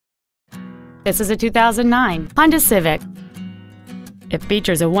This is a 2009 Honda Civic. It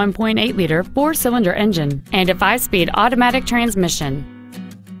features a 1.8-liter four-cylinder engine and a 5-speed automatic transmission.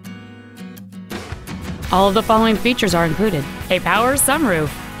 All of the following features are included: a power sunroof,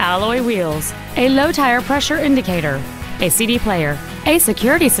 alloy wheels, a low tire pressure indicator, a CD player, a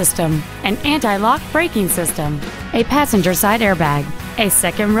security system, an anti-lock braking system, a passenger side airbag, a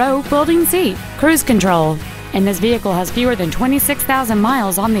second row folding seat, cruise control, and this vehicle has fewer than 26,000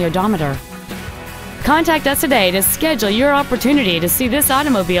 miles on the odometer. Contact us today to schedule your opportunity to see this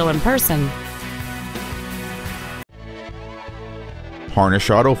automobile in person. Harnish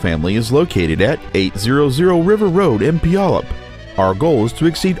Auto Family is located at 800 River Road in Puyallup. Our goal is to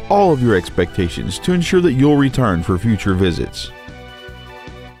exceed all of your expectations to ensure that you'll return for future visits.